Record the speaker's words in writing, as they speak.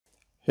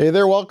Hey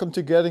there, welcome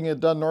to Getting It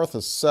Done North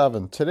of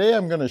 7. Today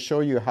I'm going to show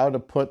you how to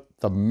put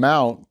the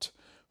mount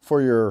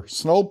for your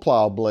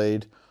snowplow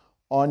blade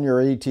on your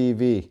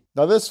ATV.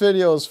 Now this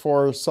video is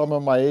for some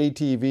of my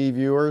ATV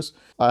viewers.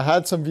 I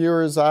had some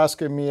viewers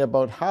asking me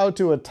about how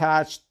to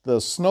attach the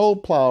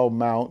snowplow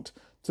mount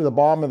to the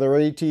bottom of their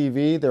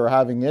ATV. They were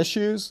having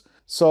issues.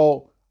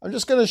 So I'm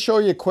just going to show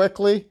you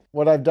quickly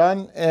what I've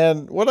done.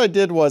 And what I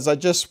did was I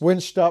just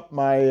winched up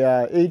my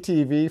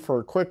ATV for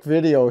a quick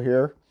video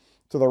here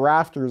to the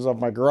rafters of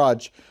my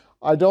garage.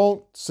 I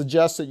don't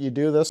suggest that you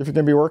do this if you're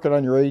going to be working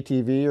on your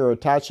ATV or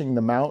attaching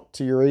the mount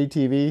to your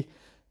ATV,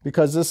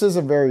 because this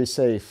isn't very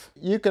safe.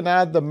 You can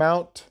add the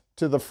mount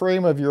to the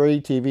frame of your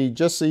ATV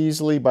just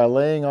easily by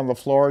laying on the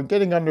floor,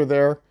 getting under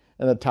there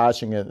and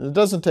attaching it. It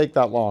doesn't take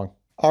that long.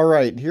 All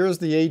right, here's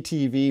the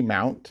ATV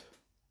mount,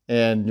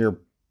 and your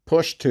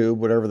push tube,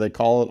 whatever they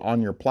call it,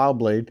 on your plow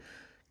blade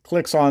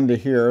clicks onto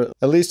here.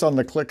 At least on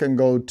the click and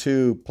go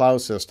to plow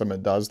system,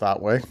 it does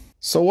that way.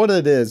 So what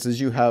it is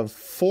you have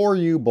 4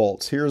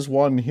 U-bolts. Here's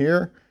one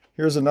here.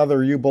 Here's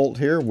another U-bolt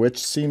here,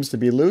 which seems to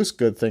be loose.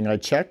 Good thing I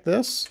checked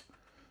this.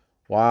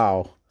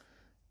 Wow.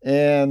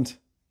 And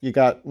you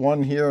got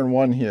one here and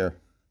one here.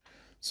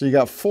 So you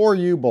got 4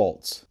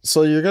 U-bolts.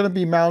 So you're going to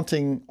be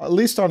mounting, at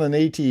least on an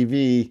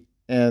ATV,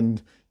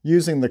 and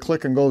using the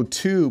click and go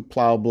to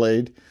plow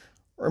blade,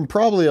 and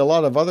probably a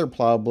lot of other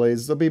plow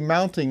blades, they'll be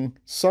mounting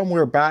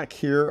somewhere back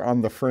here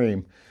on the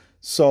frame.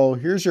 So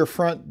here's your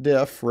front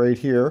diff right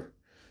here.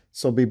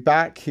 So be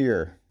back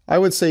here. I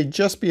would say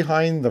just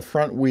behind the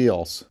front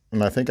wheels.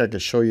 And I think I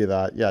could show you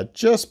that. Yeah,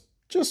 just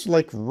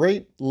like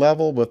right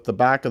level with the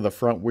back of the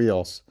front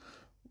wheels.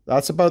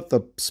 That's about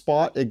the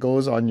spot it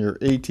goes on your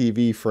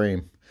ATV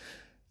frame.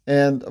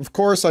 And of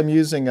course I'm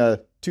using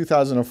a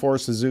 2004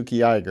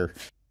 Suzuki Eiger.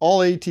 All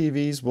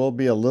ATVs will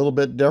be a little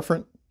bit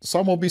different.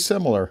 Some will be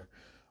similar.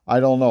 I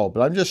don't know,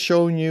 but I'm just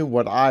showing you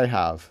what I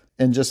have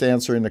and just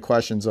answering the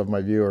questions of my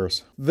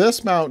viewers.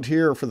 This mount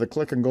here for the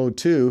click and go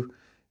to,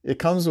 it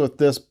comes with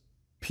this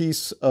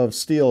piece of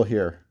steel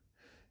here.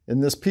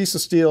 And this piece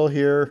of steel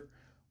here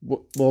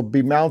will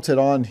be mounted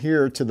on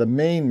here to the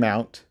main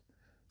mount,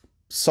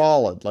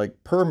 solid,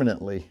 like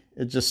permanently.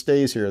 It just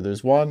stays here.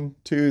 There's 1,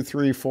 2,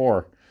 3,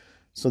 4.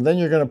 So then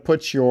you're going to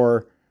put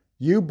your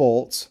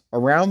U-bolts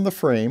around the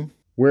frame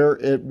where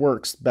it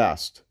works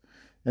best.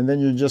 And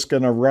then you're just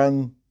going to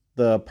run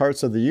the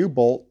parts of the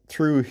U-bolt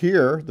through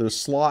here. There's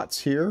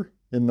slots here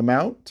in the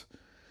mount.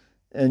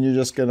 And you're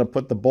just going to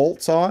put the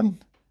bolts on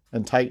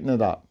and tighten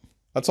it up.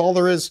 That's all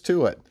there is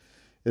to it.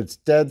 It's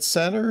dead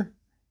center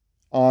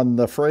on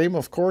the frame,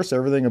 of course,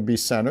 everything will be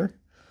center.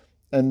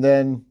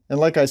 And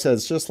like I said,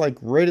 it's just like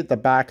right at the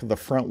back of the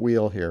front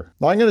wheel here.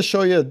 Now I'm going to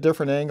show you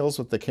different angles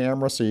with the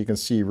camera so you can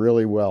see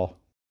really well.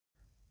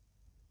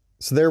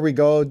 So there we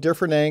go,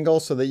 different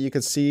angles so that you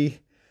can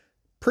see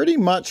pretty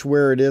much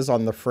where it is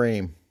on the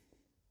frame.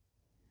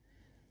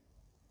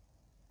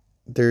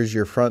 There's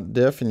your front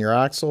diff and your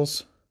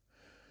axles.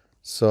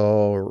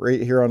 So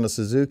right here on the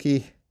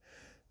Suzuki,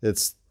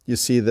 you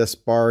see this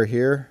bar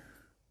here,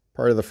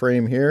 part of the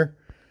frame here.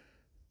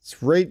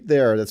 It's right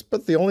there. That's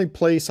but the only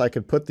place I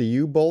could put the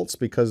U-bolts,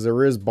 because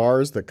there is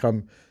bars that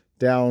come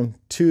down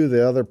to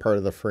the other part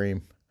of the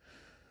frame.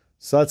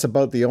 So that's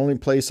about the only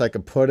place I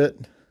could put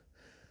it.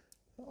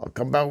 I'll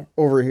come back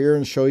over here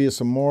and show you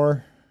some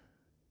more.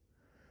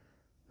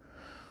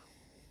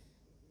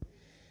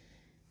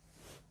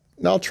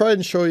 Now I'll try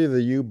and show you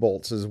the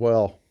U-bolts as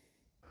well.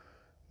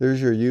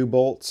 There's your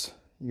U-bolts.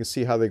 You can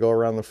see how they go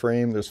around the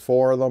frame. There's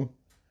 4 of them.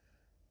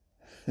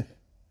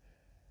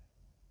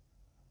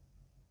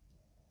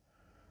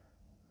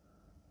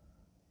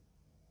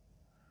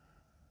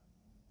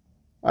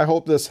 I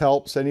hope this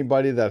helps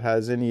anybody that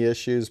has any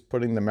issues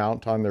putting the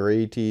mount on their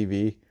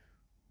ATV.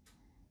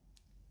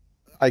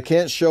 I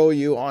can't show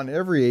you on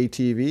every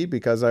ATV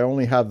because I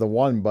only have the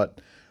one, but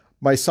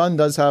my son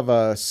does have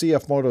a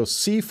CF Moto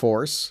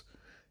C-Force,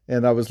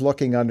 and I was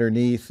looking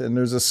underneath, and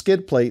there's a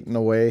skid plate in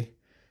the way.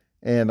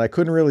 And I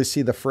couldn't really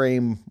see the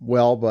frame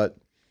well, but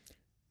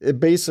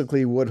it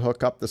basically would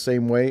hook up the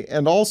same way.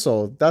 And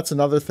also, that's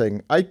another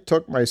thing. I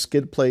took my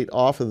skid plate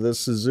off of this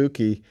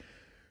Suzuki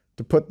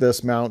to put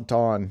this mount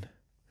on.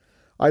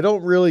 I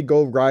don't really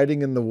go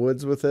riding in the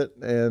woods with it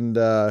and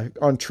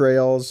on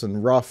trails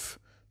and rough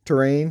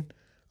terrain.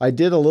 I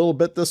did a little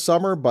bit this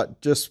summer, but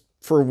just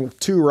for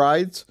 2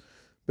 rides.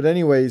 But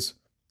anyways,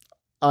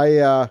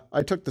 I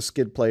took the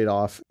skid plate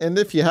off. And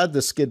if you had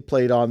the skid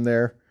plate on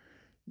there,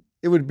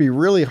 it would be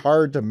really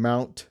hard to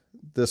mount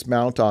this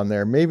mount on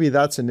there. Maybe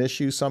that's an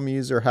issue some of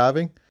you are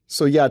having.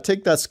 So yeah,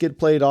 take that skid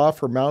plate off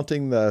for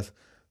mounting the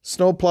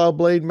snowplow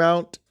blade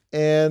mount.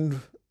 And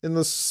in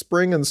the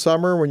spring and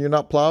summer, when you're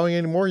not plowing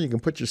anymore, you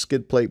can put your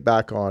skid plate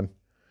back on.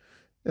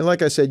 And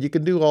like I said, you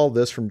can do all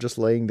this from just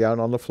laying down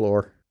on the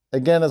floor.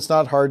 Again, it's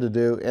not hard to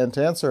do. And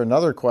to answer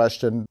another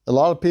question, a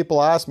lot of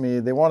people ask me,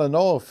 they want to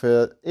know if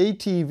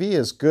ATV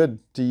is good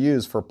to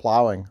use for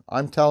plowing.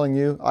 I'm telling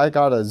you, I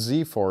got a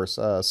Z-Force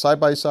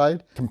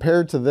side-by-side.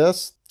 Compared to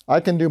this,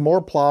 I can do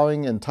more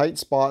plowing in tight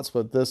spots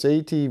with this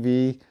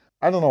ATV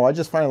I don't know, I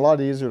just find it a lot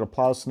easier to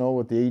plow snow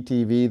with the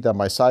ATV than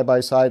my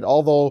side-by-side.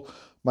 Although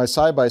my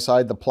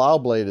side-by-side, the plow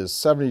blade is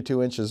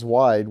 72 inches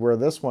wide, where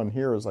this one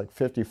here is like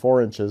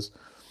 54 inches.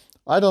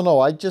 I don't know,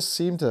 I just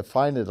seem to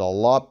find it a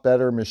lot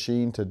better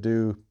machine to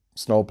do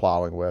snow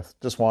plowing with.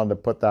 Just wanted to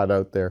put that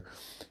out there.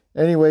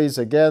 Anyways,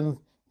 again,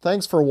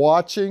 thanks for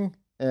watching,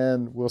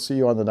 and we'll see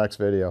you on the next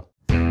video.